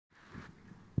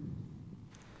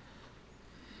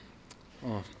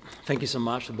Oh, thank you so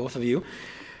much to both of you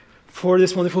for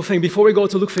this wonderful thing. Before we go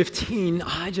to Luke 15,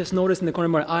 I just noticed in the corner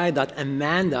of my eye that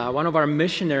Amanda, one of our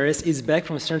missionaries, is back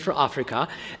from Central Africa,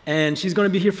 and she's going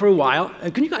to be here for a while.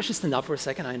 Can you guys just stand up for a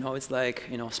second? I know it's like,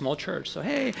 a small church. So,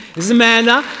 hey, this is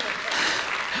Amanda.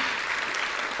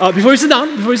 Before you sit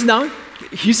down,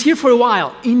 she's here for a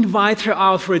while. Invite her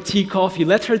out for a tea, coffee.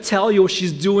 Let her tell you what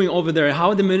she's doing over there,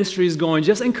 how the ministry is going.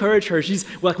 Just encourage her.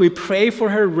 We pray for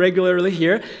her regularly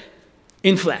here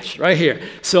in flesh, right here.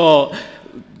 So,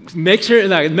 make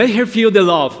her feel the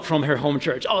love from her home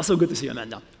church. Oh, so good to see you,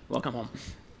 Amanda. Welcome home.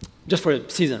 Just for a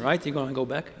season, right? You're going to go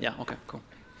back? Yeah, okay, cool.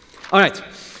 All right.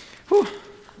 Whew,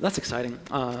 that's exciting.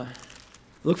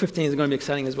 Luke 15 is going to be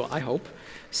exciting as well, I hope.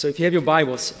 So if you have your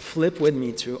Bibles, open it with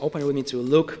me to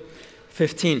Luke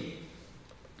 15.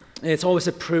 It's always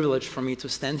a privilege for me to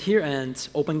stand here and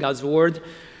open God's Word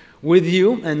with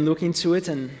you and look into it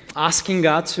and asking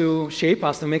God to shape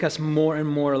us, to make us more and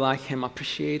more like Him,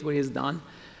 appreciate what He has done,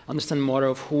 understand more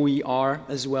of who we are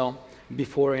as well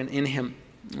before and in Him.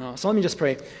 So let me just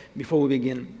pray before we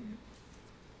begin.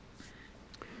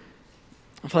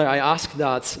 Father, I ask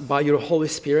that by your Holy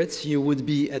Spirit you would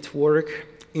be at work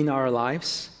in our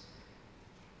lives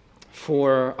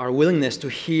for our willingness to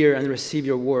hear and receive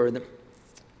your word,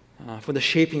 for the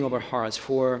shaping of our hearts,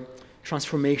 for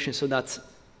transformation, so that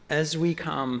as we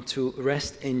come to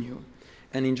rest in you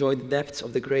and enjoy the depths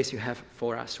of the grace you have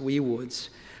for us, we would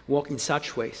walk in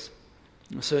such ways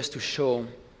so as to show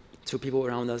to people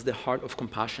around us the heart of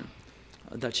compassion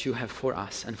that you have for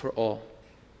us and for all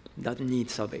that need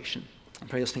salvation. I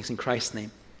pray those things in Christ's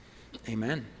name.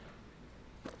 Amen.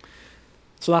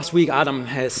 So last week, Adam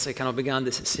has kind of begun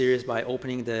this series by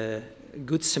opening the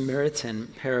Good Samaritan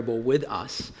parable with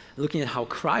us, looking at how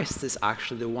Christ is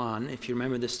actually the one, if you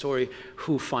remember the story,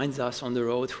 who finds us on the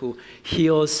road, who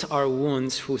heals our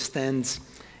wounds, who stands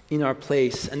in our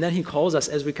place. And then he calls us,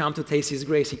 as we come to taste his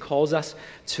grace, he calls us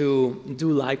to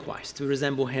do likewise, to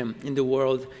resemble him in the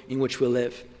world in which we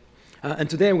live. And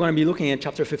today we're going to be looking at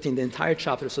chapter 15, the entire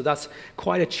chapter, so that's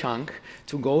quite a chunk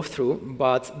to go through.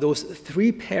 But those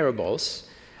three parables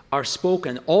are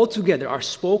spoken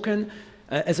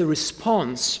as a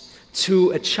response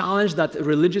to a challenge that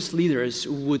religious leaders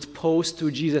would pose to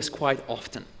Jesus quite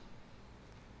often.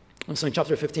 And so in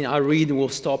chapter 15, I'll read and we'll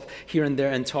stop here and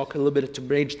there and talk a little bit to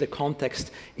bridge the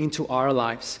context into our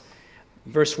lives.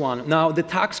 Verse 1, now the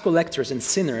tax collectors and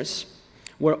sinners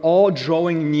were all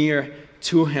drawing near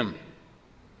to him.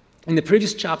 In the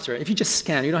previous chapter, if you just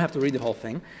scan, you don't have to read the whole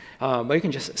thing, but you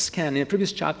can just scan. In the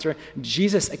previous chapter,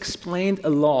 Jesus explained a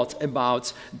lot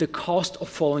about the cost of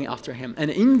following after him.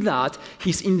 And in that,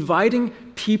 he's inviting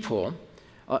people,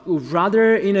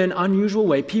 rather in an unusual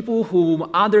way, people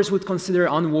whom others would consider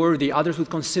unworthy, others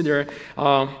would consider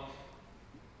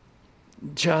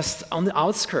just on the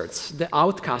outskirts, the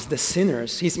outcasts, the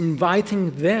sinners. He's inviting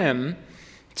them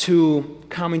to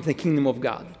come into the kingdom of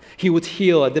God. He would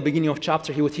heal, at the beginning of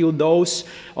chapter, he would heal those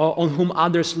on whom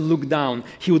others look down.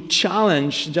 He would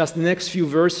challenge, just the next few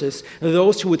verses,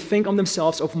 those who would think of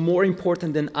themselves of more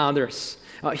important than others.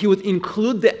 He would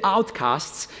include the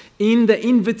outcasts in the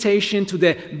invitation to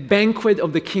the banquet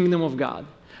of the kingdom of God,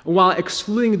 while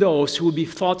excluding those who would be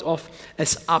thought of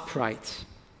as upright.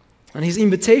 And his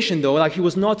invitation, though, he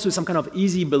was not to some kind of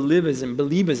easy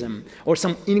believism, or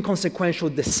some inconsequential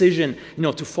decision,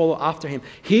 to follow after him.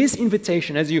 His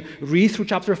invitation, as you read through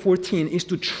chapter 14, is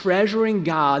to treasuring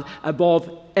God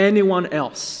above anyone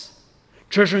else.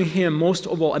 Treasuring him most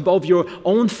of all, above your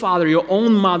own father, your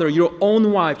own mother, your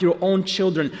own wife, your own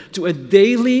children, to a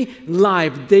daily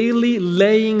life, daily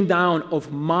laying down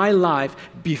of my life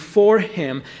before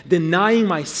him, denying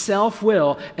my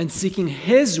self-will and seeking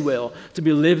his will to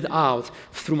be lived out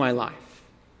through my life.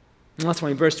 And that's why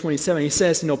in verse 27 he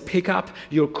says, pick up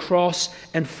your cross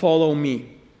and follow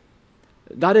me.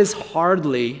 That is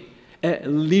hardly a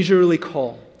leisurely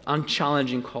call,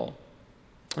 unchallenging call.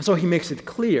 And so he makes it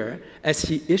clear as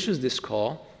he issues this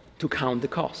call to count the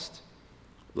cost.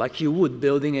 Like you would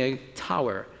building a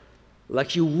tower,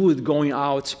 like you would going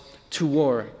out to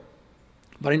war.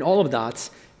 But in all of that,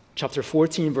 chapter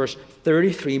 14, verse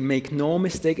 33, make no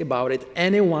mistake about it,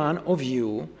 any one of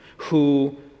you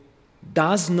who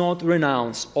does not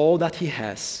renounce all that he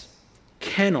has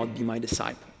cannot be my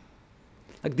disciple.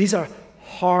 These are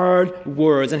hard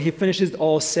words, and he finishes it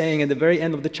all saying at the very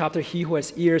end of the chapter, he who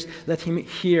has ears, let him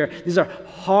hear. These are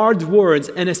hard words,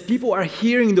 and as people are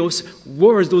hearing those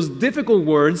words, those difficult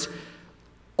words,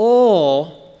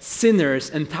 all sinners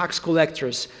and tax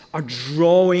collectors are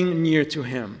drawing near to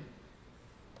him.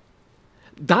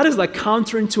 That is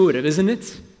counterintuitive, isn't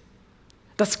it?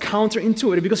 That's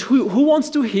counterintuitive because who wants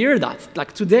to hear that,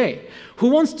 like today? Who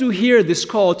wants to hear this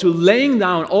call to laying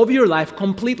down all of your life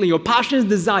completely, your passions,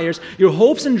 desires, your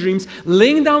hopes and dreams,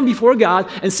 laying down before God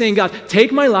and saying, God,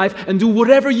 take my life and do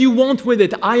whatever you want with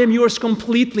it. I am yours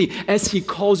completely as he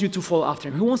calls you to follow after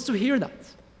him. Who wants to hear that?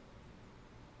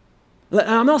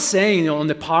 I'm not saying on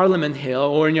the Parliament Hill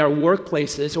or in our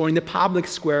workplaces or in the public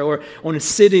square or on the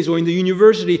cities or in the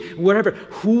university, wherever.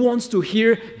 Who wants to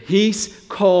hear his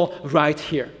call right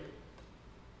here?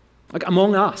 Like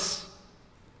among us.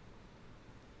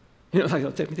 Like,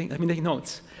 let me take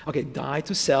notes. Okay, die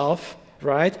to self,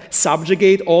 right?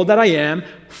 Subjugate all that I am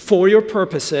for your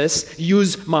purposes.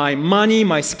 Use my money,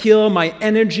 my skill, my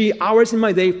energy, hours in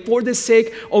my day for the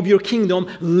sake of your kingdom.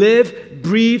 Live,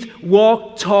 breathe,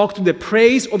 walk, talk to the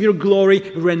praise of your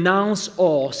glory. Renounce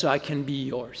all so I can be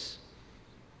yours.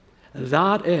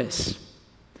 That is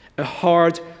a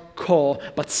hard call,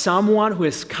 but someone who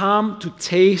has come to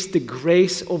taste the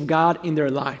grace of God in their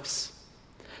lives.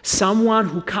 Someone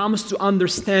who comes to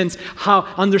understand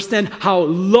how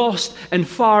lost and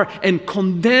far and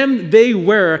condemned they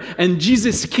were, and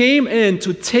Jesus came in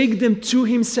to take them to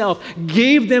himself,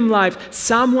 gave them life.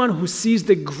 Someone who sees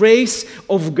the grace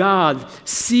of God,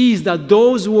 sees that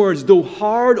those words, though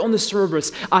hard on the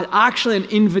surface, are actually an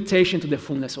invitation to the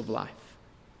fullness of life.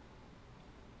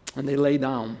 And they lay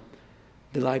down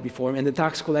the life before him. And the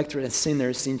tax collector and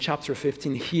sinners in chapter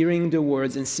 15, hearing the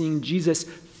words and seeing Jesus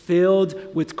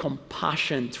filled with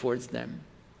compassion towards them,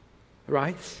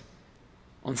 right?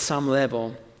 On some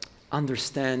level,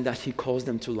 understand that he calls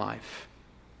them to life.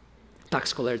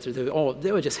 Tax collectors,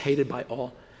 they were just hated by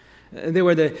all. They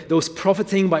were those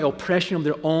profiting by oppression of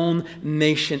their own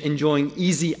nation, enjoying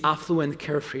easy, affluent,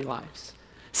 carefree lives.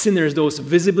 Sinners, those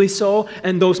visibly so,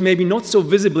 and those maybe not so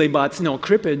visibly, but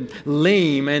crippled,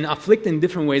 lame, and afflicted in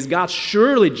different ways. God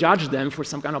surely judged them for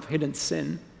some kind of hidden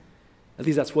sin. At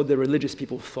least that's what the religious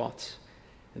people thought.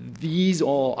 These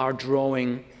all are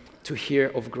drawing to hear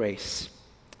of grace,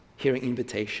 hearing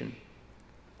invitation.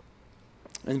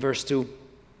 In verse 2,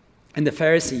 and the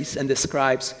Pharisees and the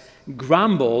scribes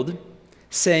grumbled,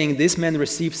 saying, this man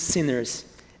receives sinners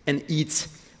and eats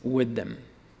with them.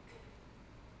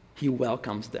 He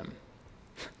welcomes them.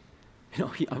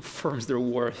 He affirms their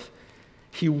worth.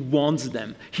 He wants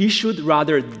them. He should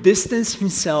rather distance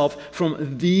himself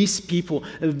from these people,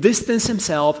 distance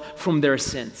himself from their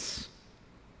sins.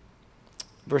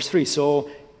 Verse 3, so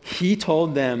he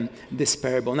told them this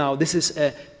parable. Now, this is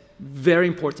a very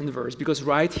important verse because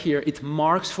right here it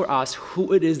marks for us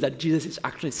who it is that Jesus is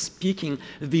actually speaking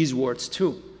these words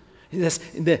to.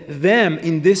 The them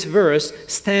in this verse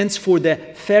stands for the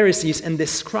Pharisees and the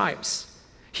scribes.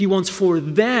 He wants for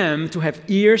them to have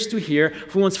ears to hear.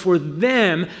 He wants for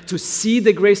them to see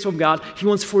the grace of God. He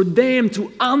wants for them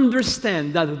to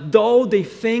understand that though they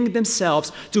think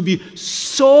themselves to be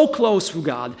so close to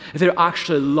God, they're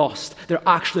actually lost. They're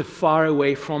actually far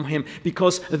away from him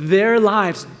because their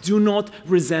lives do not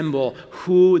resemble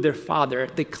who their father,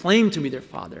 they claim to be their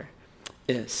father,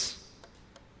 is.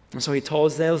 And so he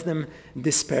tells them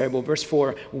this parable. Verse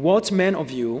 4, what man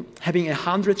of you, having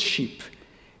 100 sheep,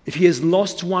 if he has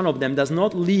lost one of them, does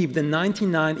not leave the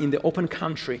 99 in the open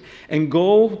country and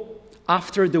go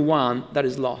after the one that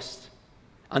is lost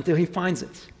until he finds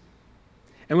it?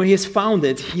 And when he has found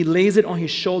it, he lays it on his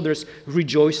shoulders,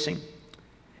 rejoicing.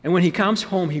 And when he comes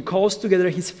home, he calls together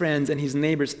his friends and his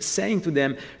neighbors, saying to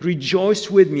them,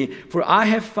 rejoice with me, for I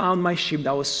have found my sheep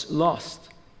that was lost.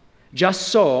 Just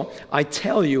so, I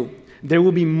tell you, there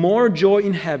will be more joy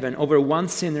in heaven over one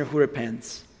sinner who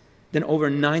repents than over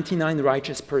 99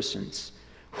 righteous persons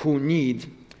who need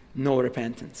no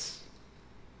repentance.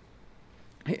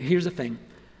 Here's the thing.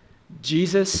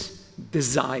 Jesus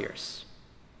desires.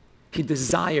 He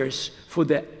desires for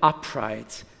the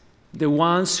upright, the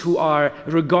ones who are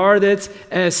regarded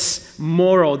as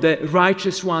moral, the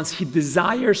righteous ones. He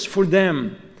desires for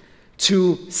them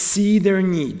to see their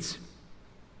needs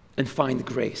and find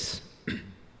grace.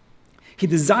 He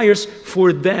desires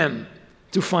for them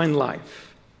to find life.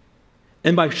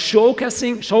 And by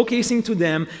showcasing to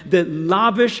them the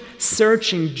lavish,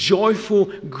 searching, joyful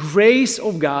grace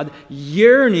of God,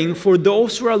 yearning for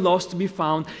those who are lost to be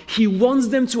found, he wants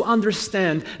them to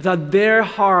understand that their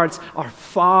hearts are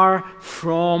far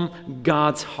from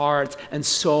God's heart, and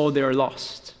so they're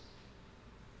lost.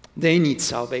 They need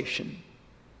salvation.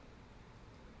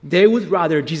 They would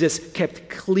rather Jesus kept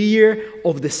clear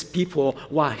of these people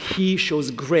while he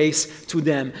shows grace to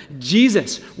them.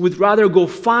 Jesus would rather go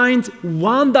find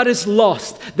one that is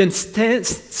lost than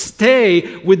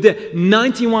stay with the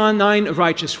 99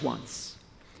 righteous ones.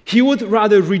 He would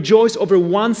rather rejoice over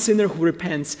one sinner who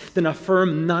repents than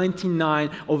affirm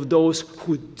 99 of those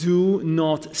who do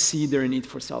not see their need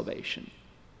for salvation.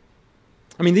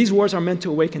 I mean, these words are meant to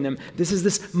awaken them. This is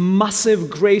this massive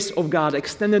grace of God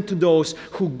extended to those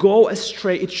who go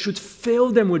astray. It should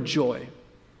fill them with joy.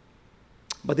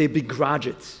 But they begrudge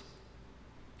it.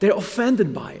 They're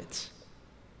offended by it.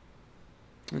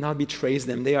 And that betrays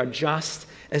them. They are just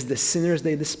as the sinners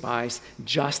they despise,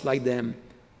 just like them.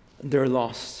 They're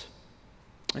lost.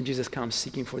 And Jesus comes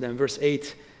seeking for them. Verse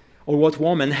 8, or what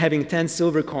woman, having 10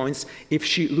 silver coins, if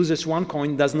she loses one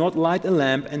coin, does not light a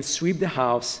lamp and sweep the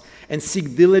house and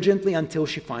seek diligently until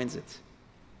she finds it?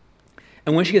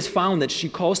 And when she has found it, she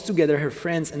calls together her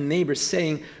friends and neighbors,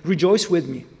 saying, rejoice with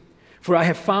me, for I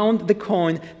have found the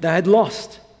coin that I had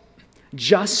lost.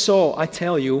 Just so, I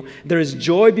tell you, there is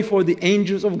joy before the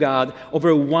angels of God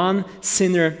over one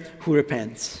sinner who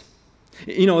repents.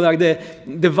 You know, like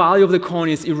the value of the coin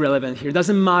is irrelevant here. It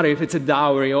doesn't matter if it's a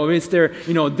dowry or it's their,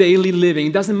 daily living.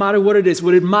 It doesn't matter what it is.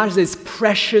 What it matters is it's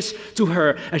precious to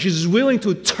her. And she's willing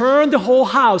to turn the whole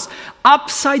house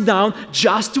upside down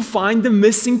just to find the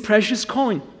missing precious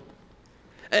coin.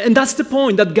 And that's the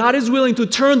point, that God is willing to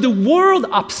turn the world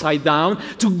upside down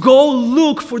to go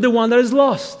look for the one that is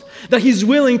lost. That He's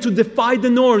willing to defy the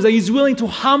norms, that He's willing to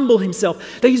humble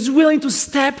Himself, that He's willing to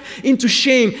step into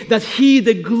shame, that He,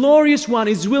 the glorious one,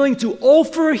 is willing to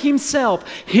offer Himself,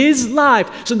 His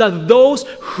life, so that those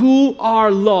who are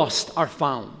lost are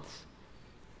found.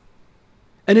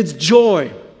 And it's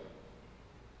joy.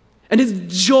 And it's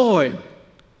joy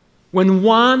when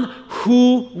one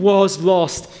who was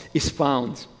lost is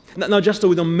found. Now, just so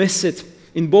we don't miss it,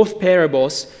 in both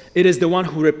parables, it is the one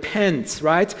who repents,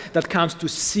 right, that comes to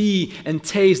see and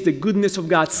taste the goodness of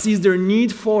God, sees their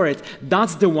need for it.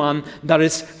 That's the one that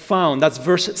is found. That's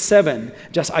verse 7.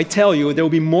 Just, I tell you, there will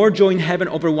be more joy in heaven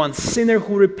over one sinner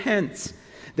who repents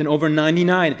than over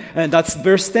 99. And that's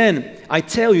verse 10. I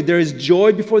tell you, there is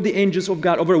joy before the angels of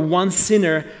God over one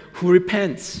sinner who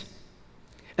repents.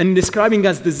 And in describing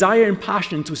God's desire and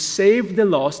passion to save the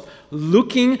lost,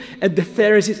 looking at the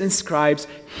Pharisees and scribes,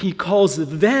 He calls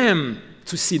them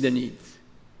to see the need.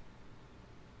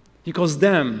 He calls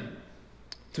them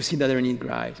to see that they need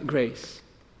grace.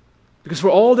 Because for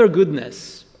all their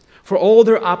goodness, for all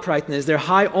their uprightness, their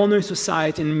high honor in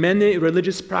society, and many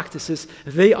religious practices,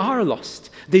 they are lost.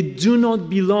 They do not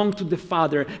belong to the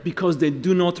Father because they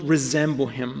do not resemble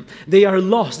Him. They are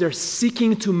lost. They're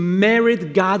seeking to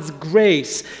merit God's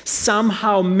grace,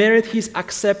 somehow merit His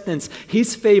acceptance,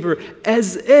 His favor,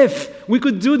 as if we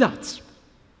could do that.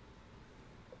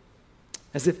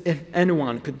 As if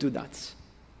anyone could do that.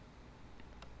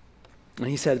 And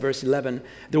He said, verse 11,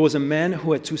 there was a man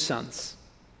who had 2 sons.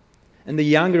 And the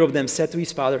younger of them said to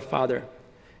his father, Father,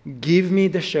 give me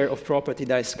the share of property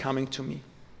that is coming to me.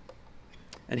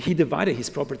 And he divided his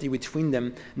property between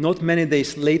them. Not many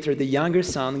days later, the younger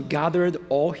son gathered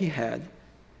all he had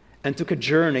and took a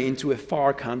journey into a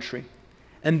far country.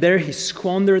 And there he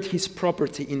squandered his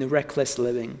property in reckless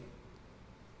living.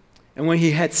 And when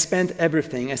he had spent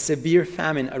everything, a severe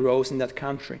famine arose in that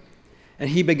country,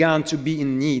 and he began to be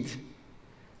in need.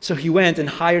 So he went and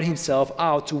hired himself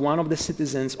out to one of the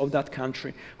citizens of that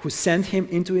country, who sent him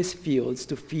into his fields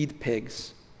to feed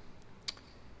pigs.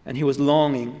 And he was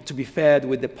longing to be fed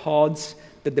with the pods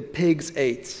that the pigs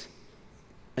ate,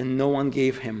 and no one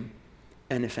gave him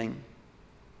anything.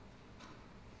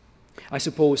 I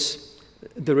suppose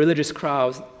the religious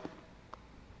crowd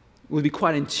will be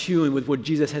quite in tune with what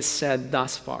Jesus has said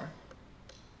thus far.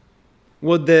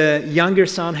 What the younger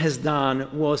son has done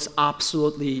was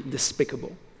absolutely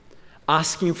despicable.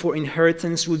 Asking for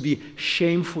inheritance would be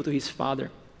shameful to his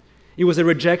father. It was a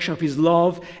rejection of his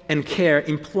love and care,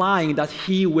 implying that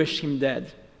he wished him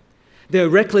dead. The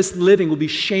reckless living would be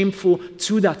shameful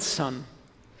to that son,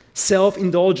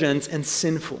 self-indulgent and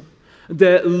sinful.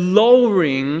 The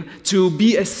lowering to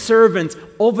be a servant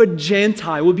of a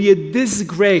Gentile would be a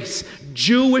disgrace.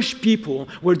 Jewish people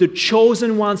were the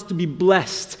chosen ones to be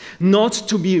blessed, not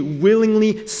to be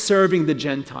willingly serving the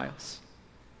Gentiles.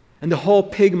 And the whole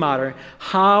pig matter,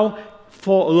 how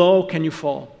low can you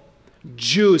fall?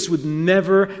 Jews would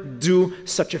never do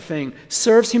such a thing.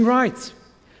 Serves him right.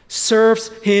 Serves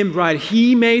him right.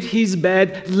 He made his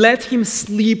bed. Let him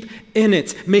sleep in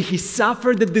it. May he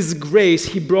suffer the disgrace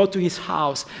he brought to his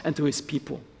house and to his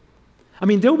people. I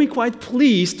mean, they'll be quite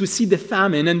pleased to see the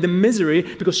famine and the misery,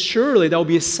 because surely that will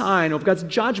be a sign of God's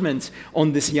judgment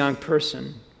on this young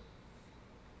person.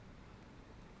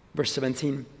 Verse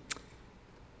 17.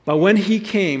 But when he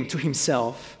came to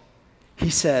himself,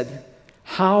 he said,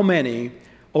 how many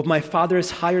of my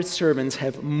father's hired servants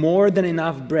have more than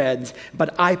enough bread,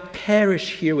 but I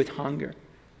perish here with hunger.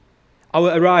 I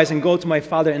will arise and go to my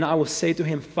father, and I will say to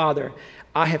him, Father,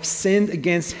 I have sinned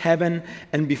against heaven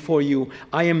and before you.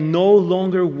 I am no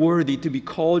longer worthy to be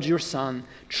called your son.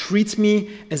 Treat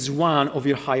me as one of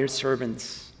your hired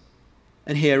servants.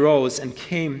 And he arose and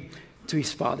came to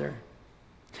his father.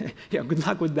 Yeah, good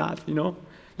luck with that,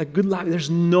 Like, good luck. There's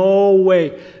no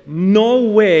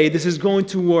way this is going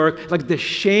to work. Like, the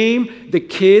shame the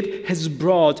kid has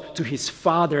brought to his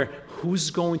father,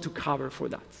 who's going to cover for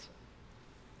that?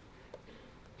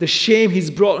 The shame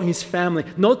he's brought on his family,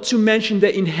 not to mention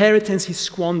the inheritance he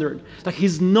squandered. Like,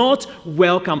 he's not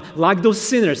welcome. Like those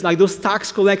sinners, like those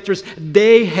tax collectors,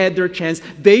 they had their chance.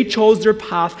 They chose their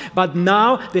path, but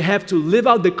now they have to live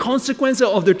out the consequences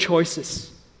of their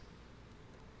choices.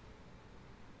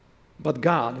 But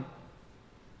God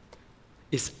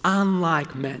is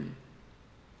unlike men.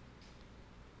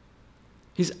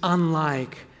 He's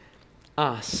unlike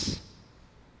us.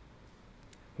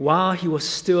 While he was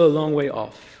still a long way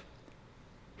off,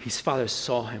 his father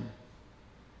saw him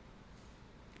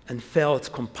and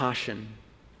felt compassion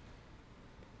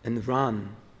and ran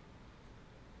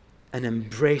and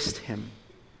embraced him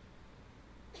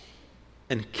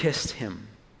and kissed him.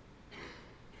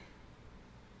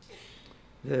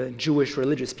 The Jewish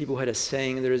religious people had a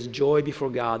saying, there is joy before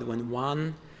God when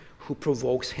one who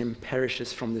provokes him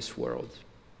perishes from this world.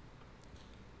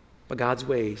 But God's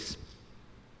ways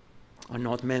are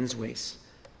not men's ways.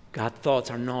 God's thoughts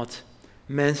are not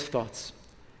men's thoughts.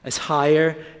 As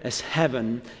higher as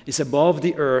heaven is above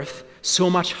the earth, so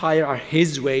much higher are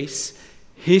his ways,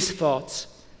 his thoughts,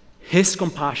 his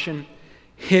compassion,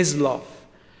 his love.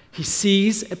 He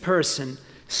sees a person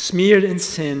smeared in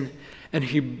sin, and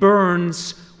he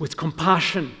burns with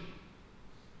compassion.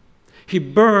 He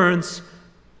burns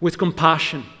with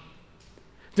compassion.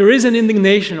 There is an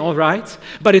indignation, all right,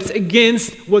 but it's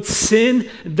against what sin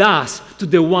does to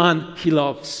the one he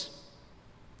loves.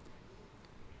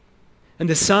 And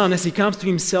the son, as he comes to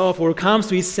himself or comes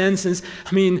to his senses,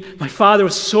 my father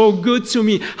was so good to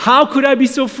me. How could I be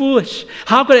so foolish?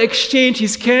 How could I exchange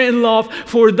his care and love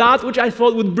for that which I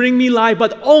thought would bring me life,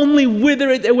 but only wither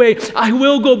it away? I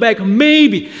will go back.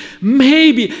 Maybe,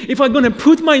 if I'm going to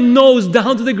put my nose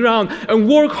down to the ground and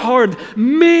work hard,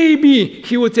 maybe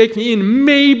he will take me in,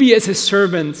 maybe as a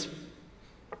servant.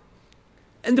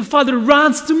 And the father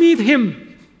runs to meet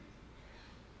him.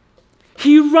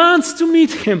 He runs to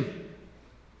meet him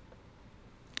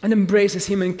and embraces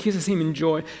him and kisses him in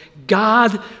joy.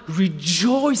 God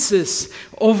rejoices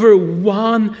over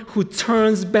one who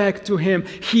turns back to him.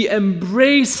 He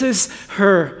embraces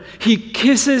her. He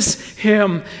kisses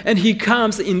him, and he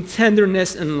comes in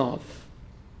tenderness and love.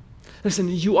 Listen,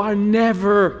 you are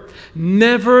never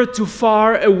too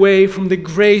far away from the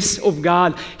grace of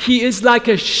God. He is like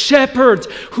a shepherd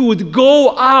who would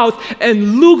go out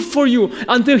and look for you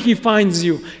until he finds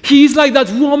you. He's like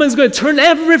that woman's going to turn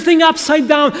everything upside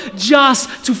down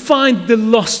just to find the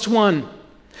lost one.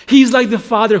 He's like the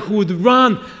father who would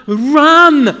run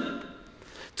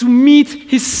to meet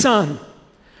his son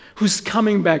who's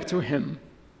coming back to him.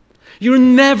 You're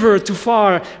never too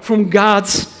far from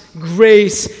God's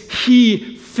grace.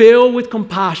 He, filled with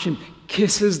compassion,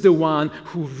 kisses the one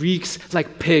who reeks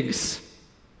like pigs.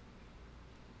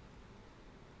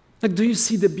 Like, do you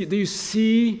see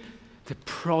the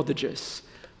prodigious,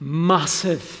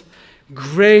 massive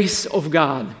grace of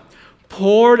God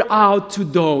poured out to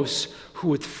those who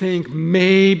would think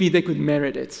maybe they could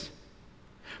merit it?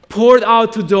 Poured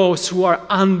out to those who are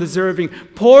undeserving,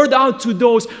 poured out to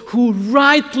those who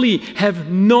rightly have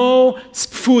no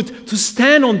foot to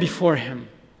stand on before him.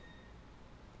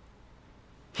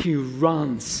 He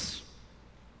runs.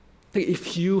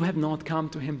 If you have not come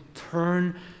to him,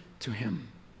 turn to him.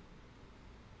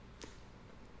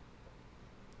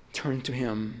 Turn to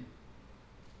him.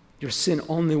 Your sin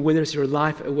only withers your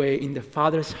life away. In the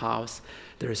Father's house,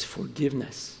 there is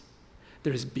forgiveness.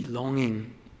 There is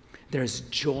belonging. There is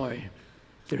joy.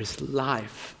 There is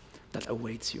life that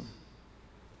awaits you.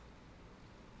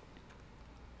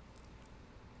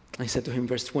 I said to him,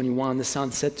 verse 21, the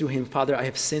son said to him, Father, I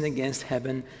have sinned against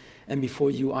heaven and before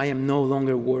you. I am no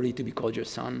longer worthy to be called your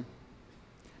son.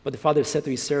 But the father said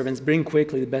to his servants, bring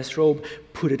quickly the best robe,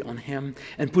 put it on him,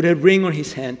 and put a ring on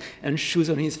his hand and shoes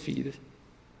on his feet.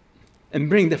 And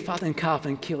bring the fattened calf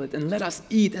and kill it, and let us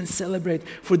eat and celebrate.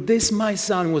 For this my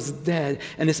son was dead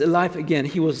and is alive again.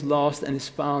 He was lost and is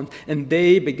found. And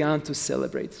they began to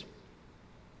celebrate.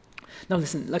 Now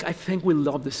listen, I think we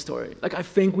love this story. I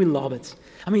think we love it.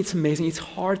 It's amazing. It's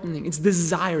heartening. It's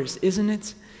desirous, isn't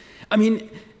it?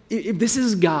 if this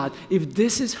is God, if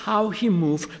this is how he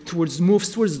moves towards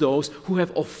those who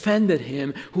have offended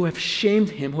him, who have shamed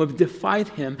him, who have defied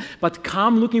him, but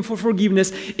come looking for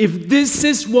forgiveness, if this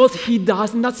is what he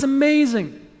does, then that's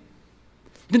amazing.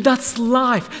 Then that's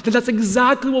life. Then that's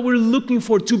exactly what we're looking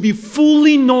for, to be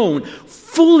fully known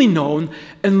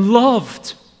and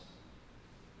loved.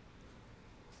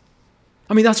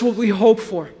 I mean, that's what we hope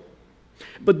for.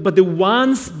 But the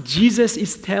ones Jesus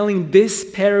is telling this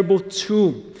parable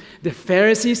to, the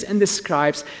Pharisees and the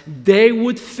scribes, they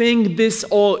would think this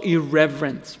all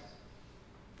irreverent.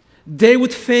 They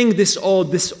would think this all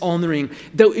dishonoring,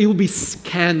 that it would be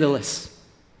scandalous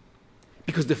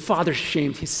because the father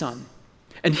shamed his son.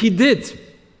 And he did.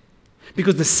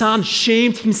 Because the son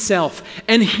shamed himself,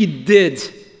 and he did.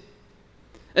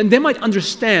 And they might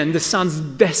understand the son's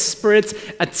desperate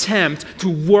attempt to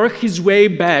work his way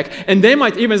back. And they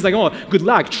might even say, oh, good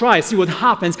luck, try, see what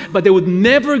happens. But they would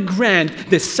never grant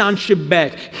the sonship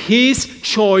back. His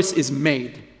choice is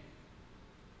made.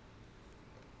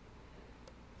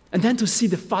 And then to see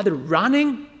the father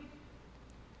running,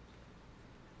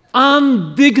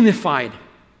 undignified.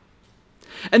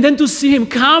 And then to see him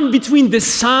come between the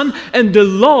son and the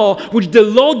law, which the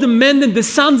law demanded the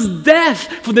son's death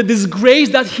for the disgrace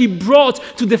that he brought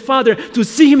to the father. To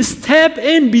see him step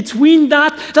in between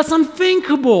that's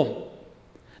unthinkable.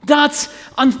 That's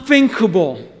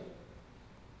unthinkable.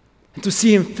 And to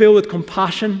see him filled with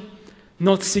compassion,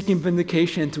 not seeking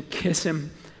vindication, and to kiss him,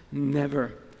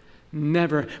 never.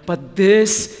 Never. But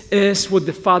this is what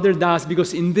the Father does,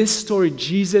 because in this story,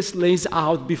 Jesus lays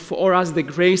out before us the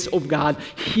grace of God.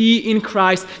 He in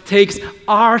Christ takes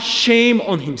our shame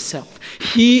on himself.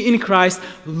 He in Christ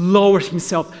lowers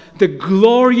himself. The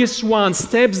glorious one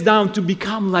steps down to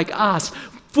become like us,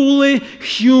 fully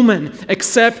human,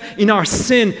 except in our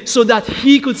sin, so that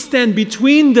he could stand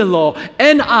between the law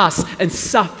and us and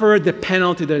suffer the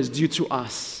penalty that is due to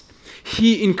us.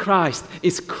 He in Christ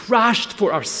is crushed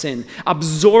for our sin,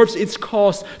 absorbs its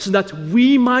cost so that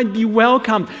we might be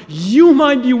welcomed. You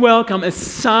might be welcome as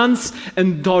sons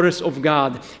and daughters of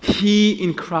God. He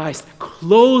in Christ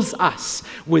clothes us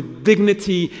with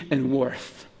dignity and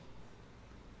worth.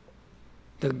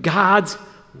 That God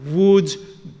would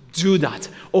do that.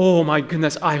 Oh my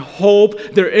goodness, I hope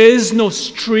there is no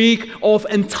streak of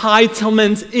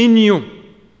entitlement in you.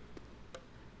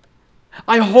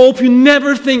 I hope you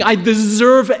never think I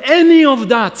deserve any of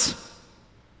that.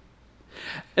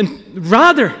 And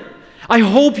rather, I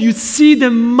hope you see the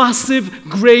massive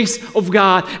grace of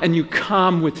God and you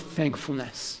come with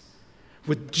thankfulness,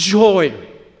 with joy.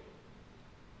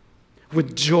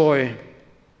 With joy.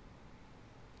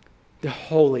 The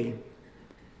holy,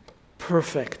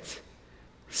 perfect,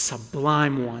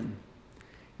 sublime one,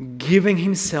 giving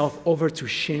himself over to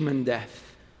shame and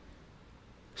death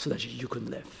so that you could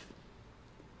live.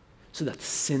 So that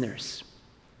sinners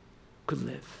could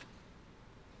live.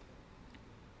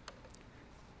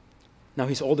 Now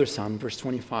his older son, verse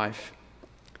 25,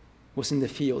 was in the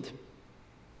field.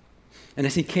 And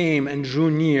as he came and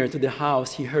drew near to the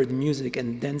house, he heard music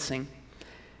and dancing.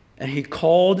 And he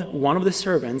called one of the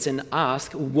servants and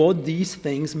asked what these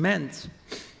things meant.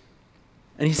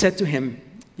 And he said to him,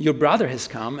 your brother has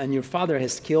come, and your father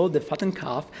has killed the fattened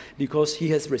calf because he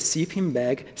has received him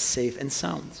back safe and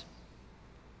sound.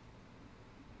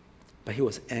 But he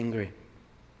was angry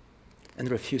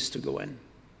and refused to go in.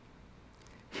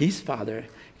 His father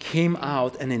came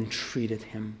out and entreated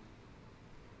him.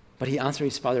 But he answered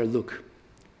his father, look,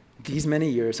 these many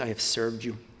years I have served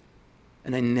you,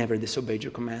 and I never disobeyed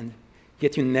your command.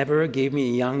 Yet you never gave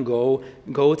me a young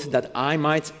goat that I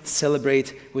might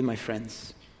celebrate with my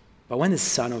friends. But when this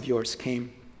son of yours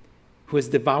came, who has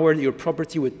devoured your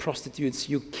property with prostitutes,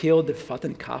 you killed the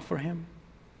fattened calf for him?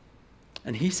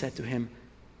 And he said to him,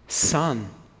 Son,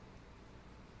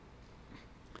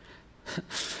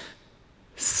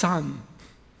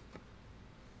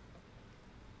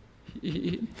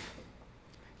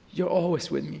 you're always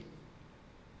with me,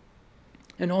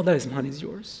 and all that is mine is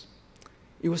yours.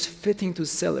 It was fitting to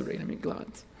celebrate and be glad.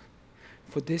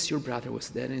 For this your brother was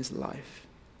dead and is alive.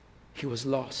 He was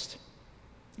lost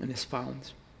and is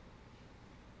found.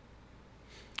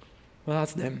 Well,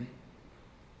 that's them,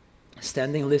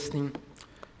 standing, listening,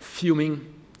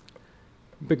 fuming,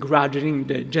 begrudging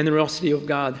the generosity of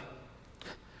God,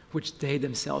 which they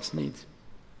themselves need.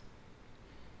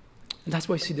 And that's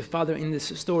why you see the father in this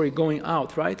story going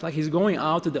out, right? Like he's going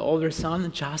out to the older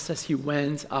son just as he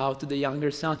went out to the younger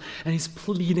son, and he's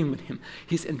pleading with him.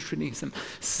 He's entreating him,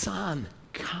 son,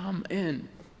 come in,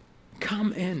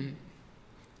 come in.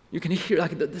 You can hear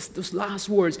like those last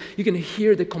words, you can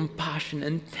hear the compassion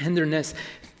and tenderness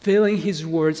filling his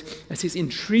words as he's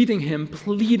entreating him,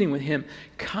 pleading with him,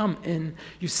 come in.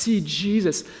 You see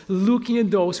Jesus looking at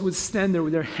those who would stand there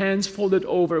with their hands folded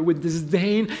over, with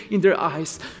disdain in their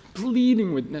eyes,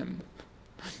 pleading with them.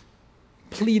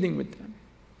 Pleading with them.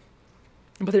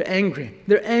 But they're angry.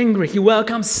 They're angry. He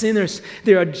welcomes sinners.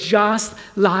 They are just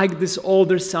like this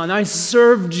older son. I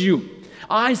served you.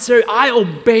 I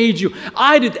obeyed you.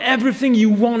 I did everything you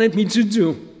wanted me to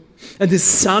do. And this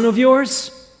son of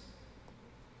yours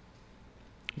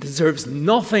deserves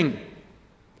nothing.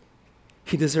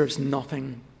 He deserves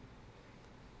nothing.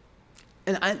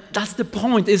 And that's the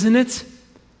point, isn't it?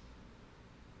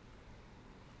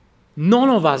 None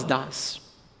of us does.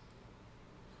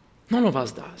 None of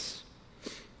us does.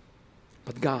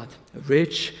 But God,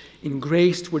 rich in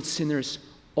grace towards sinners,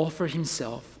 offers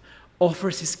himself,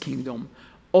 offers his kingdom,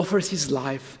 offers his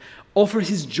life, offers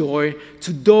his joy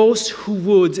to those who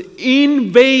would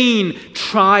in vain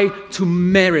try to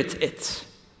merit it.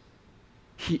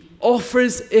 He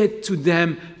offers it to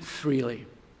them freely.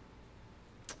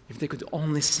 If they could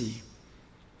only see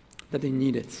that they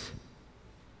need it.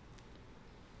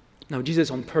 Now,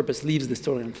 Jesus on purpose leaves the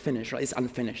story unfinished, right? It's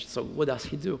unfinished. So what does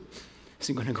he do? Is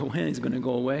he going to go in? Is he going to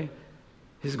go away?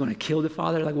 Is he going to kill the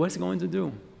father? Like, what's he going to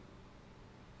do?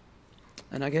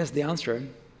 And I guess the answer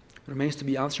remains to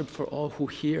be answered for all who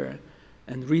hear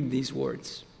and read these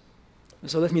words.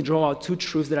 So let me draw out two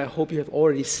truths that I hope you have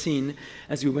already seen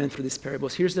as we went through these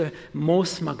parables. Here's the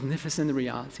most magnificent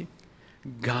reality.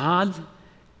 God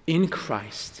in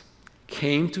Christ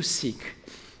came to seek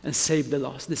and save the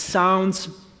lost. This sounds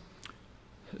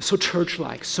so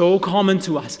church-like, so common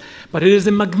to us, but it is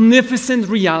a magnificent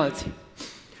reality.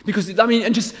 Because, I mean,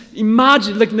 and just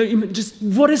imagine, just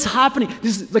what is happening.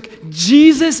 This is like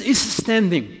Jesus is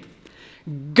standing.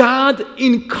 God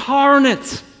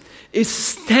incarnate is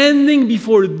standing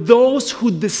before those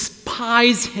who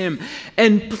despise him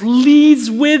and pleads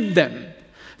with them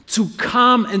to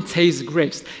come and taste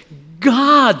grace.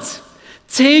 God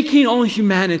taking on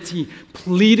humanity,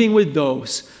 pleading with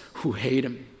those who hate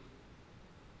him.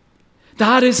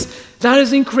 That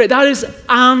is incredible. That is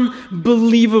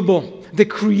unbelievable. The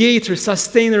Creator,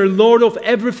 Sustainer, Lord of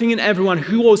everything and everyone,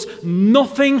 who owes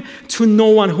nothing to no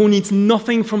one, who needs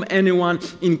nothing from anyone,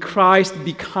 in Christ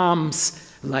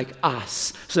becomes like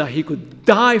us, so that he could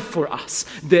die for us,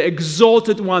 the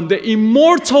exalted one, the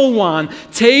immortal one,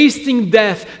 tasting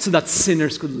death so that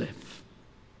sinners could live.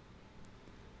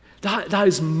 That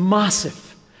is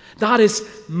massive. That is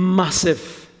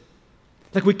massive.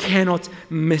 Like, we cannot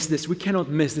miss this. We cannot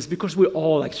miss this because we're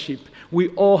all like sheep. We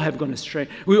all have gone astray.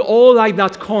 We're all like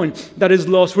that coin that is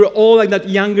lost. We're all like that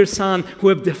younger son who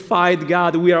have defied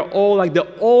God. We are all like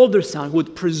the older son who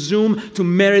would presume to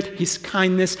merit his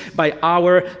kindness by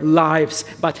our lives.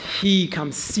 But he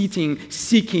comes seeking,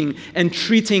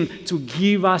 entreating to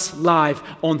give us life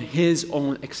on his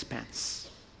own expense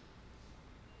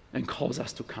and calls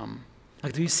us to come.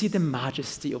 Like, do you see the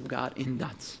majesty of God in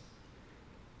that?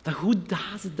 Like, who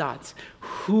does that?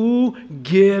 Who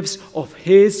gives of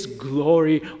his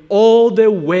glory all the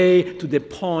way to the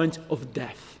point of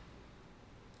death?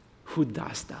 Who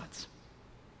does that?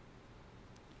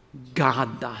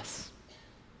 God does.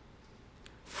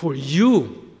 For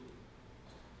you.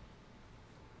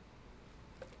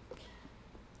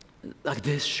 Like,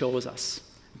 this shows us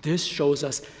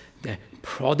the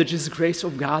prodigious grace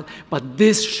of God, but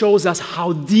this shows us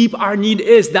how deep our need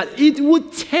is, that it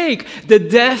would take the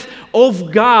death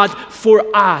of God for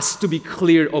us to be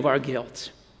cleared of our guilt.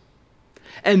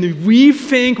 And we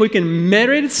think we can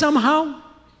merit it somehow,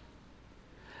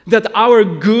 that our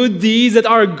good deeds, that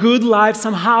our good life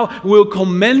somehow will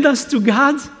commend us to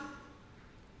God.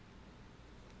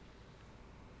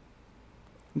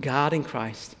 God in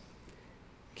Christ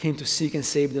came to seek and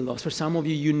save the lost. For some of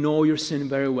you, you know your sin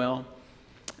very well.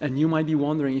 And you might be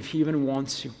wondering if he even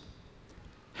wants you.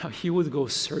 How he would go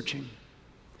searching.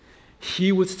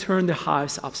 He would turn the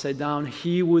house upside down.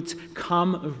 He would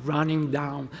come running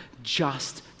down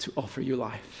just to offer you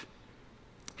life.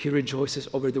 He rejoices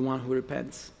over the one who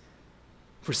repents.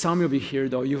 For some of you here,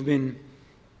 though, you've been,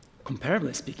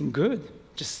 comparably speaking, good.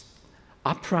 Just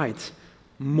upright,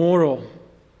 moral.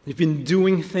 You've been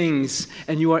doing things,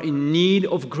 and you are in need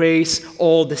of grace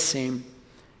all the same.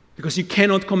 Because you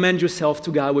cannot commend yourself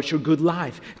to God with your good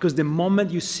life. Because the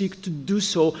moment you seek to do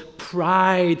so,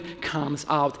 pride comes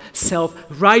out.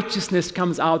 Self-righteousness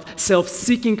comes out.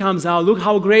 Self-seeking comes out. Look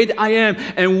how great I am.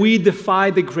 And we defy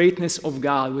the greatness of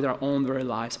God with our own very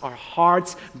lives. Our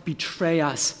hearts betray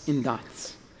us in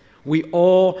that. We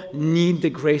all need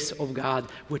the grace of God,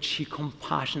 which he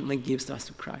compassionately gives to us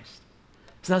through Christ.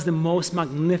 So that's the most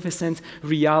magnificent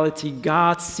reality,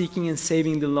 God seeking and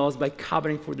saving the lost by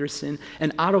covering for their sin.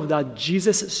 And out of that,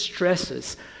 Jesus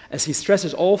stresses, as he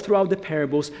stresses all throughout the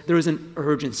parables, there is an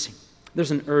urgency.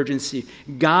 There's an urgency.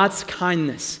 God's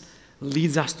kindness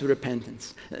leads us to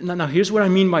repentance. Now here's what I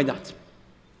mean by that.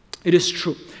 It is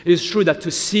true. It is true that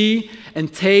to see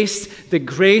and taste the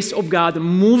grace of God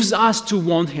moves us to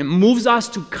want Him, moves us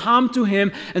to come to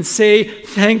Him and say,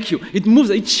 thank you.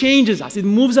 It changes us. It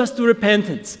moves us to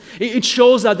repentance. It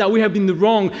shows us that we have been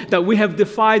wrong, that we have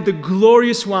defied the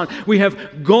glorious one. We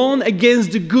have gone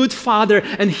against the good Father,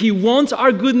 and He wants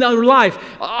our good in our life,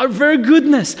 our very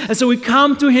goodness. And so we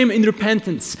come to Him in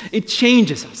repentance. It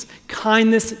changes us.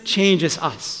 Kindness changes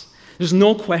us. There's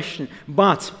no question.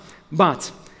 But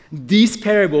these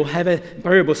parables have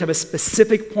a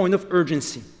specific point of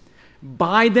urgency.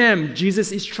 By them,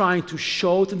 Jesus is trying to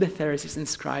show to the Pharisees and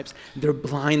scribes their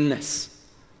blindness.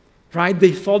 Right?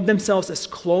 They thought themselves as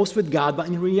close with God, but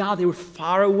in reality, they were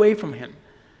far away from Him.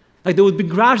 Like they would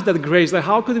begrudge that grace. Like,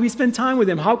 how could we spend time with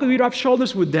Him? How could we rub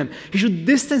shoulders with them? He should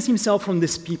distance Himself from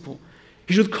these people.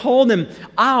 He should call them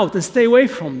out and stay away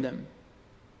from them.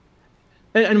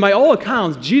 And by all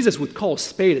accounts, Jesus would call a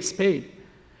spade a spade.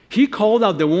 He called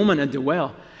out the woman at the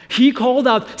well. He called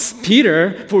out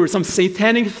Peter for some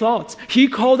satanic thoughts. He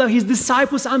called out his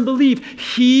disciples' unbelief.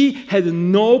 He had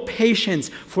no patience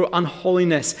for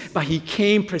unholiness, but he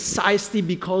came precisely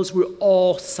because we're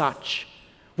all such.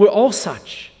 We're all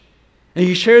such. And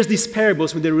he shares these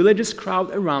parables with the religious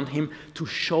crowd around him to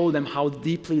show them how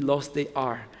deeply lost they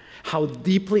are, how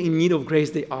deeply in need of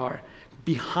grace they are.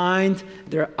 Behind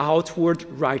their outward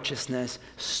righteousness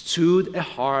stood a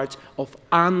heart of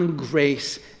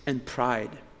ungrace and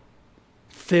pride,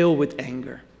 filled with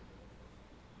anger.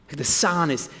 The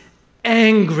Son is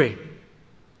angry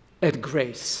at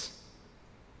grace.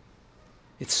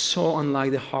 It's so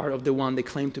unlike the heart of the one they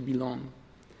claim to belong.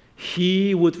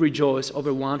 He would rejoice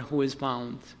over one who is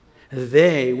found.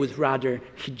 They would rather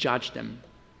He judge them.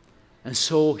 And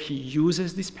so He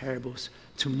uses these parables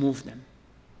to move them.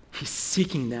 He's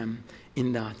seeking them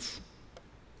in that.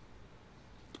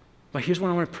 But here's what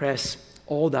I want to press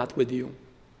all that with you.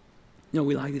 You know,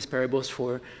 we like these parables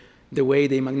for the way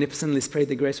they magnificently spread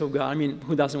the grace of God. I mean,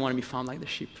 who doesn't want to be found like the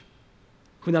sheep?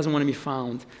 Who doesn't want to be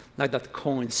found like that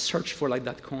coin, searched for like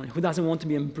that coin? Who doesn't want to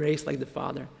be embraced like the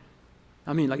Father?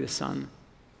 I mean, like the Son.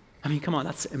 I mean, come on,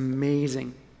 that's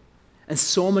amazing. And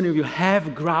so many of you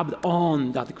have grabbed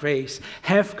on that grace,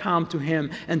 have come to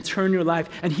Him and turned your life,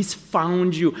 and He's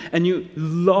found you, and you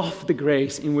love the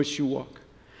grace in which you walk.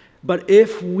 But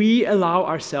if we allow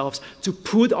ourselves to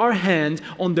put our hand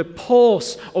on the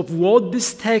pulse of what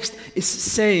this text is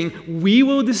saying, we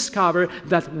will discover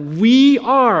that we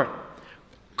are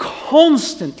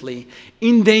constantly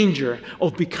in danger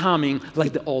of becoming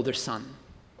like the older son.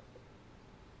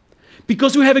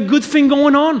 Because we have a good thing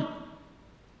going on.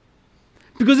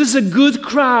 Because it's a good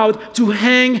crowd to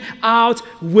hang out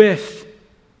with.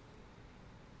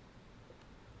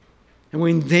 And we're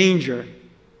in danger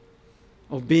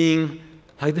of being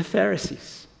like the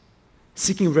Pharisees,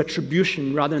 seeking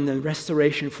retribution rather than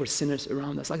restoration for sinners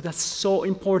around us. Like, that's so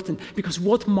important, because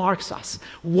what marks us?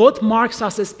 What marks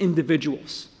us as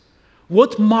individuals?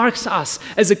 What marks us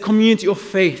as a community of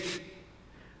faith?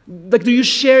 Like, do you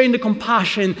share in the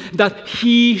compassion that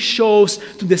He shows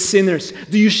to the sinners?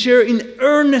 Do you share in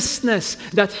earnestness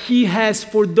that He has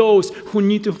for those who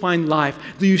need to find life?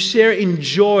 Do you share in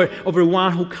joy over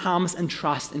one who comes and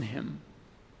trusts in Him?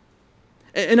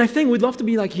 And I think we'd love to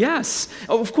be like, yes,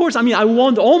 of course. I mean, I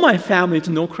want all my family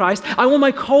to know Christ. I want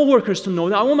my coworkers to know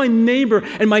that. I want my neighbor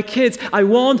and my kids. I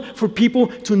want for people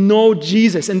to know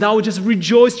Jesus, and that would just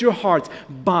rejoice your heart.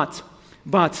 But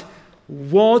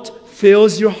what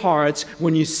fills your hearts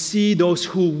when you see those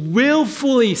who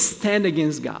willfully stand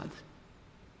against God?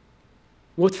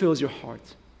 What fills your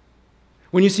heart?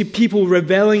 When you see people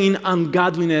reveling in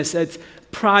ungodliness at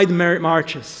pride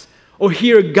marches, or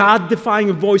hear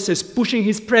God-defying voices pushing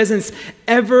His presence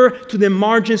ever to the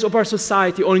margins of our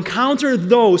society, or encounter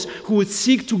those who would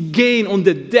seek to gain on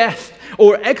the death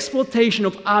or exploitation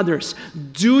of others,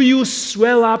 do you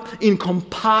swell up in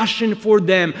compassion for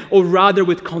them, or rather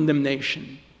with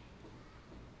condemnation?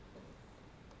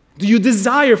 Do you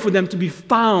desire for them to be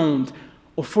found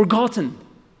or forgotten?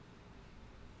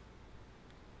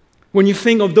 When you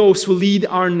think of those who lead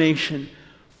our nation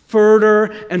further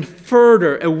and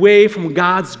further away from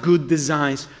God's good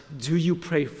designs, do you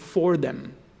pray for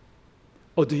them,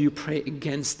 or do you pray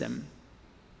against them?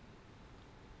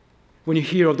 When you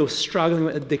hear of those struggling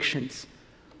with addictions,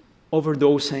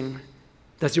 overdosing,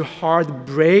 does your heart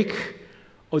break,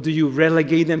 or do you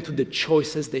relegate them to the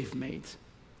choices they've made?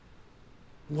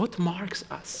 what marks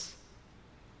us?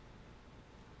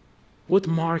 What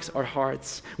marks our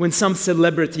hearts? When some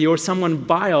celebrity or someone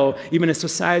vile, even a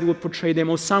society would portray them,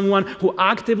 or someone who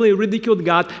actively ridiculed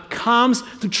God comes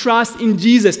to trust in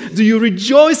Jesus, do you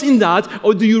rejoice in that,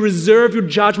 or do you reserve your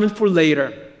judgment for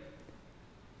later?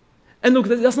 And look,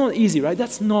 that's not easy, right?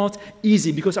 That's not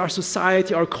easy because our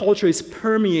society, our culture is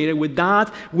permeated with that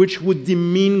which would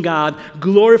demean God,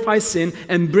 glorify sin,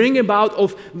 and bring about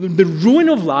of the ruin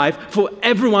of life for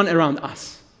everyone around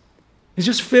us. It's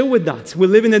just filled with that. We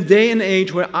live in a day and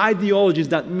age where ideologies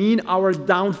that mean our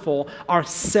downfall are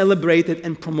celebrated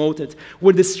and promoted,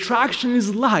 where distraction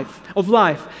of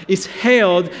life is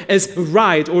hailed as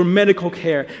right or medical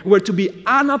care, where to be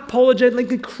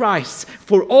unapologetically Christ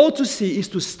for all to see is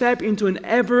to step into an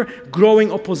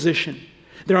ever-growing opposition.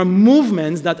 There are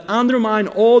movements that undermine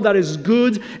all that is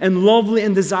good and lovely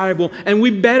and desirable, and we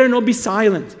better not be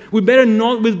silent. We better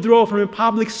not withdraw from a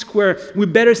public square. We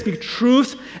better speak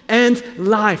truth and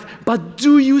life. But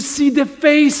do you see the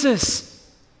faces?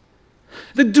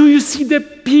 Do you see the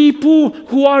people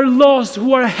who are lost,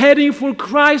 who are heading for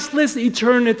Christless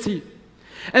eternity?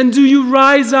 And do you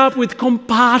rise up with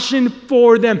compassion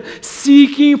for them,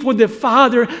 seeking for the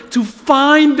Father to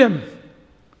find them?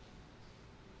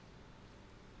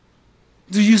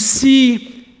 Do you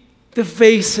see the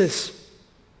faces?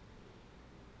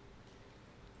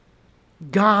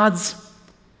 God's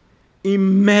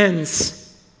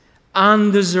immense,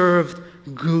 undeserved,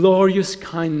 glorious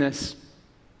kindness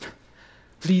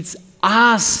leads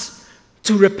us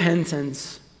to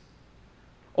repentance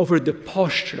over the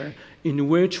posture in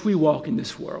which we walk in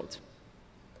this world,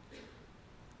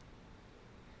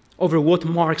 over what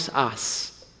marks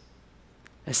us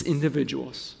as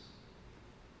individuals,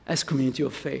 as community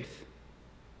of faith.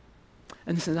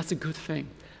 And listen, that's a good thing.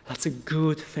 That's a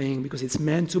good thing because it's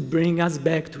meant to bring us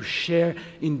back to share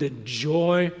in the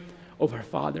joy of our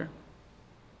Father.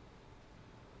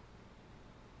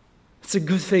 It's a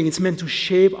good thing. It's meant to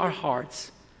shape our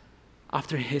hearts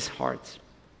after His heart.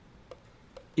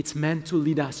 It's meant to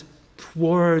lead us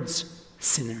towards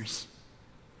sinners,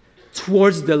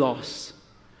 towards the lost,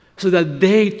 so that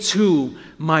they too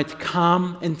might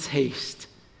come and taste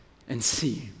and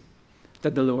see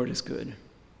that the Lord is good.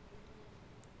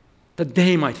 That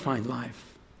they might find life.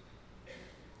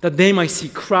 That they might see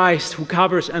Christ who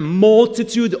covers a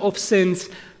multitude of sins,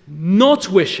 not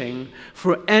wishing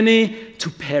for any to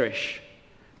perish,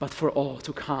 but for all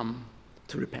to come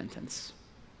to repentance.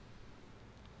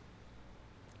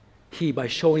 He, by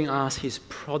showing us His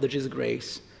prodigious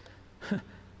grace,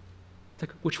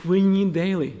 which we need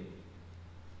daily.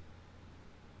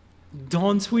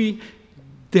 Don't we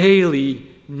daily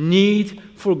need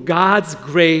for God's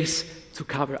grace to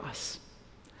cover us?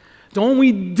 Don't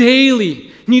we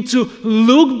daily need to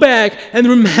look back and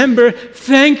remember,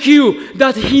 thank you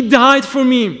that He died for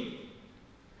me?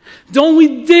 Don't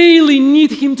we daily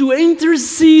need Him to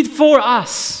intercede for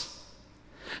us?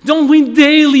 Don't we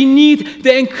daily need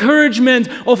the encouragement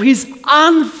of His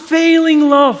unfailing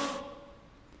love?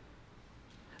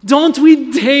 Don't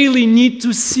we daily need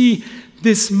to see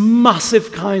this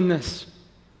massive kindness?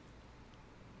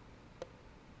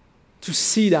 To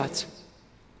see that,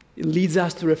 it leads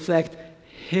us to reflect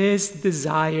His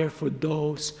desire for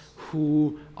those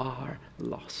who are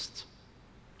lost.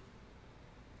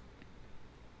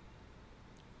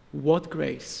 What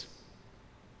grace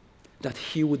that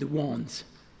He would want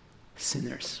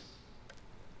sinners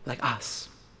like us.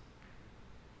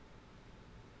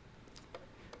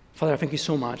 Father, I thank You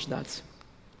so much that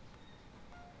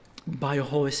by Your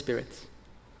Holy Spirit,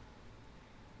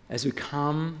 as we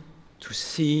come to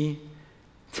see,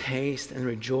 taste, and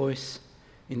rejoice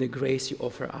in the grace You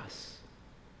offer us,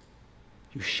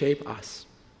 You shape us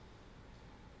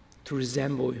to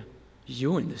resemble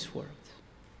You in this world,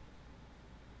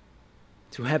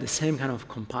 to have the same kind of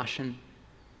compassion,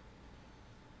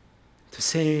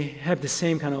 to have the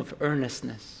same kind of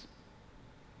earnestness,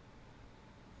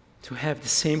 to have the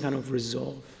same kind of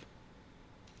resolve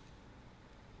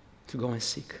to go and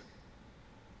seek,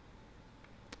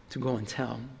 to go and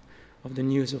tell of the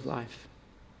news of life,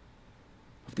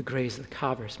 of the grace that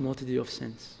covers multitude of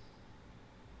sins.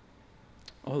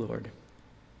 Oh Lord,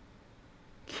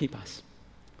 keep us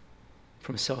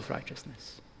from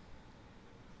self-righteousness.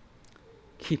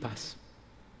 Keep us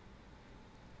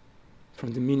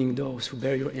from demeaning those who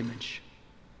bear Your image.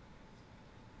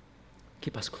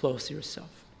 Keep us close to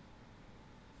Yourself,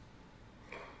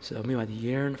 so that we might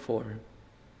yearn for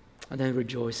and then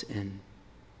rejoice in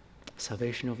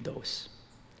salvation of those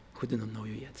who do not know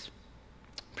You yet.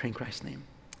 Pray in Christ's name.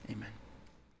 Amen.